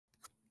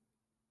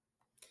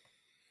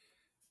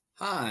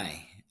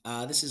Hi,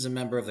 this is a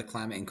member of the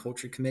Climate and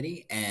Culture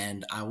Committee,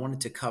 and I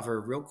wanted to cover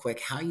real quick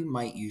how you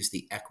might use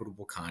the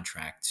equitable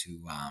contract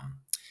to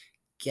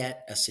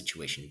get a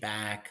situation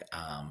back,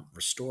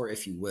 restore,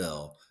 if you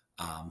will,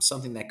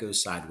 something that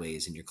goes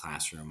sideways in your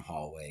classroom,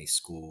 hallway,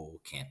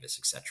 school, campus,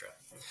 etc.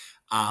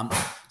 Um,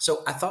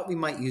 so I thought we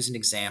might use an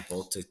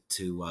example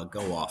to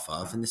go off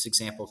of, and this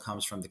example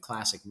comes from the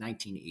classic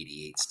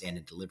 1988 Stand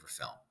and Deliver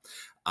film,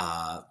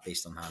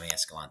 based on Jaime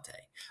Escalante.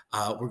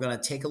 We're going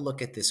to take a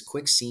look at this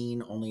quick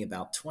scene, only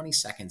about 20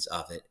 seconds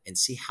of it, and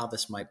see how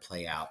this might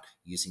play out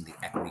using the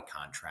equity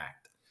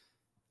contract.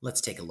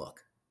 Let's take a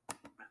look.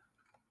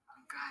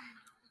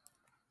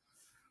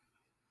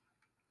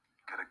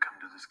 Gotta come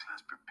to this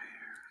class prepared.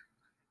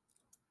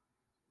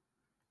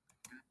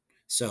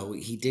 So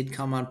he did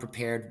come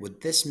unprepared.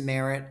 Would this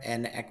merit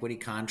an equity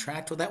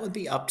contract? Well, that would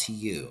be up to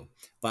you.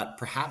 But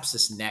perhaps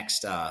this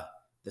next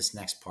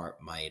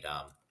part might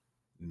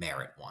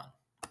merit one.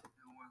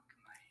 No work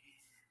in my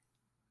head.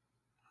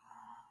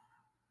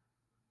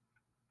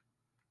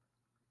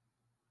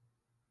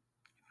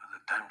 You know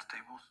the times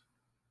tables?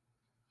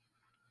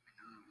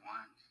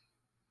 Ones,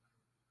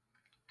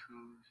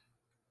 twos,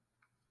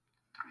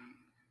 threes.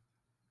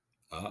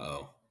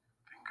 Uh-oh.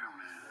 Finger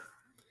man.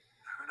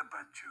 I heard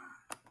about you.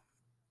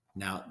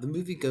 Now, the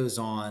movie goes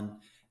on,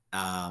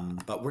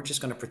 but we're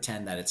just going to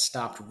pretend that it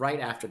stopped right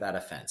after that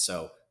offense.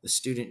 So the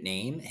student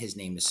name, his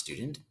name is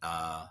Student,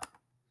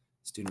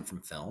 student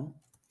from film.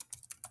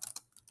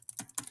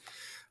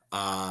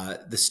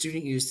 The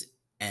student used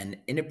an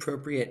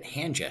inappropriate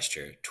hand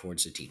gesture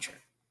towards the teacher.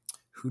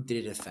 Who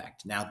did it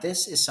affect? Now,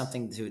 this is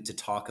something to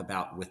talk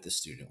about with the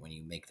student when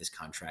you make this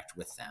contract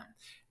with them.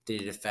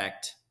 Did it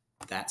affect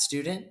that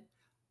student?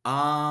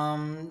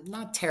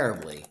 Not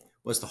terribly.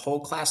 Was the whole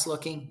class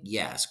looking?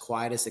 Yes.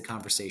 Quiet as the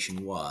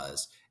conversation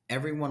was,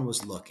 everyone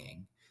was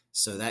looking.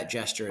 So that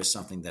gesture is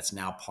something that's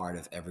now part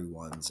of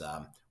everyone's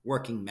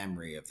working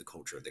memory of the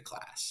culture of the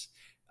class.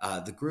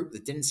 The group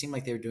that didn't seem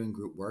like they were doing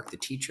group work, the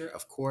teacher,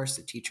 of course,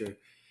 the teacher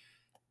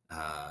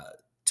uh,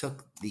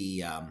 took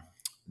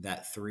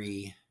that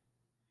three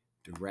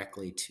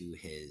directly to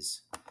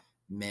his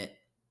mitt.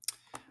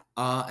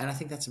 And I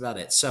think that's about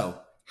it. So,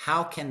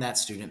 how can that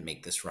student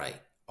make this right?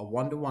 A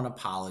one-to-one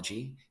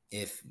apology,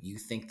 if you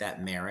think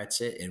that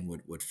merits it and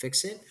would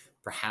fix it.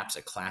 Perhaps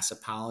a class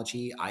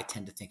apology. I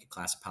tend to think a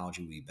class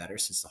apology would be better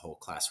since the whole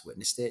class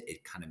witnessed it.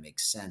 It kind of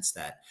makes sense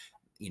that,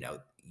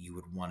 you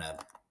would want to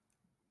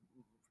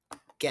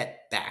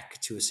get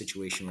back to a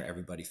situation where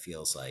everybody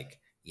feels like,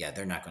 yeah,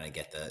 they're not going to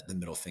get the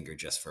middle finger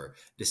just for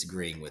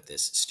disagreeing with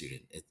this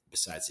student,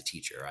 besides the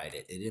teacher, right?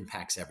 It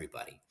impacts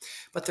everybody.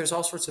 But there's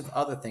all sorts of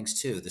other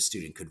things too. The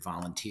student could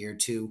volunteer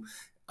to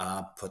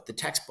put the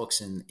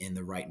textbooks in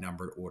the right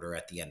numbered order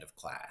at the end of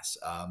class.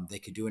 They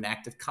could do an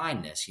act of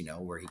kindness,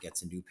 where he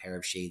gets a new pair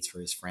of shades for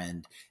his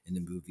friend in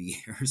the movie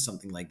or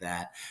something like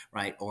that,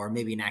 right? Or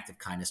maybe an act of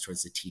kindness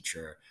towards the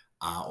teacher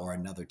or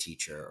another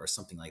teacher or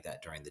something like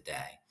that during the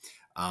day.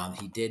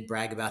 He did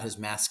brag about his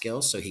math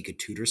skills, so he could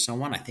tutor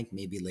someone. I think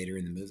maybe later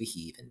in the movie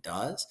he even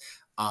does.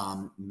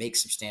 Make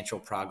substantial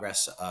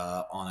progress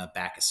on a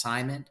back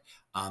assignment.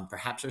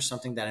 Perhaps there's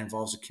something that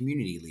involves a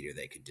community leader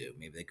they could do.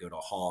 Maybe they go to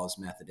Hall as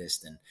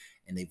Methodist and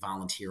they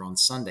volunteer on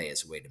Sunday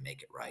as a way to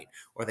make it right.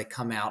 Or they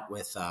come out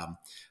with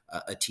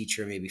a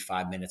teacher maybe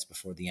 5 minutes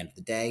before the end of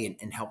the day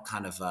and help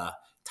kind of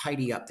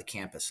tidy up the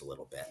campus a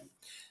little bit.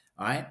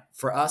 All right.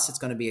 For us, it's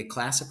going to be a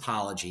class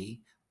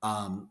apology.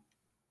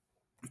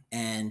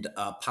 And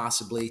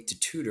possibly to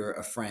tutor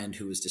a friend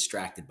who was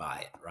distracted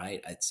by it,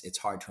 right? It's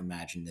hard to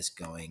imagine this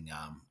going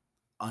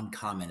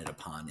uncommented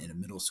upon in a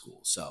middle school.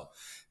 So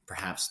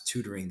perhaps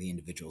tutoring the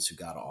individuals who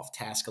got off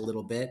task a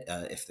little bit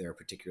if they're a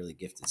particularly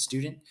gifted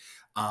student.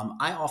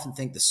 I often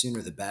think the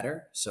sooner the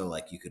better. So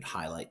like you could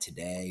highlight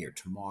today or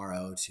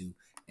tomorrow to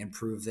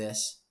improve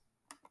this.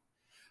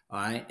 All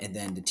right. And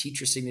then the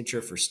teacher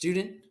signature for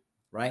student,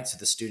 right? So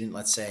the student,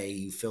 let's say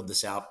you filled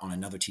this out on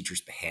another teacher's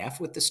behalf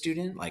with the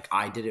student, like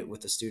I did it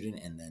with the student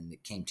and then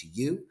it came to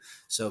you.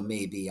 So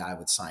maybe I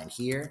would sign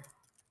here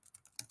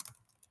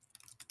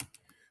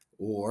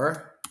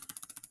or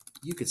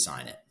you could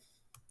sign it.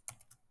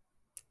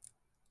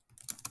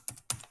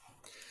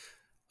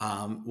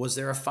 Was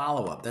there a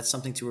follow-up? That's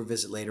something to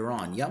revisit later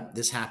on. Yep,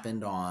 this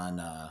happened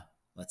on,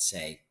 let's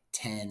say,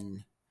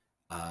 10,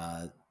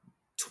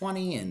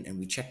 20, and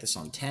we checked this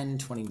on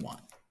 10/21.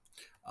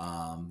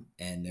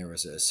 And there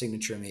was a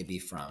signature maybe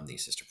from the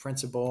assistant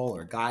principal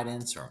or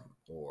guidance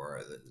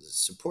or the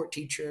support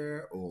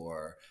teacher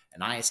or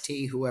an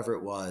IST, whoever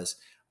it was,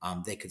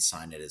 they could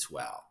sign it as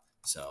well.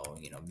 So,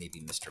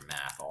 maybe Mr.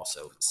 Math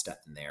also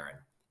stepped in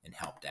there and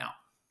helped out.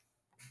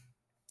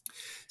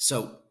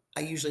 So I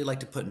usually like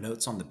to put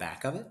notes on the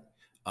back of it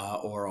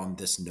or on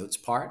this notes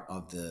part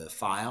of the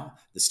file.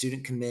 The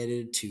student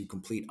committed to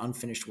complete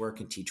unfinished work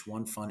and teach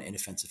one fun,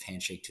 inoffensive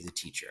handshake to the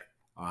teacher.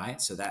 All right.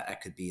 So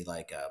that could be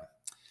like a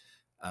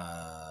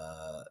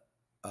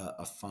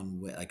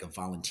fun way, like a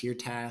volunteer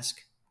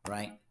task,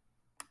 right?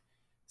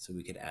 So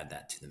we could add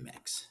that to the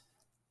mix.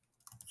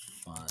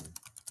 Fun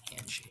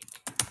handshake.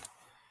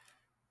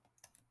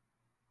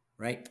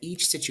 right?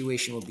 Each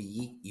situation will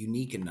be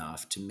unique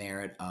enough to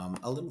merit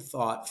a little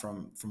thought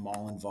from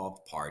all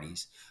involved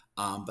parties.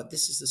 But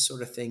this is the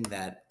sort of thing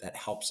that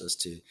helps us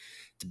to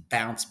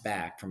bounce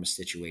back from a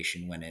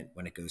situation when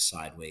it goes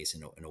sideways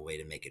in a way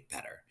to make it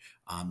better.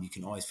 You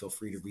can always feel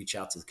free to reach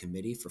out to the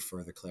committee for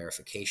further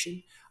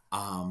clarification.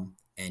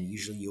 And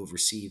usually you'll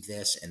receive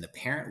this, and the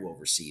parent will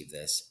receive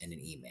this in an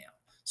email.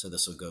 So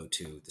this will go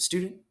to the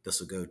student, this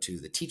will go to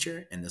the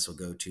teacher, and this will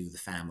go to the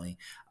family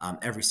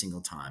every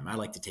single time. I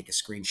like to take a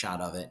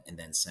screenshot of it and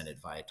then send it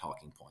via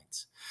talking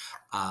points.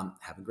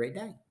 Have a great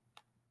day.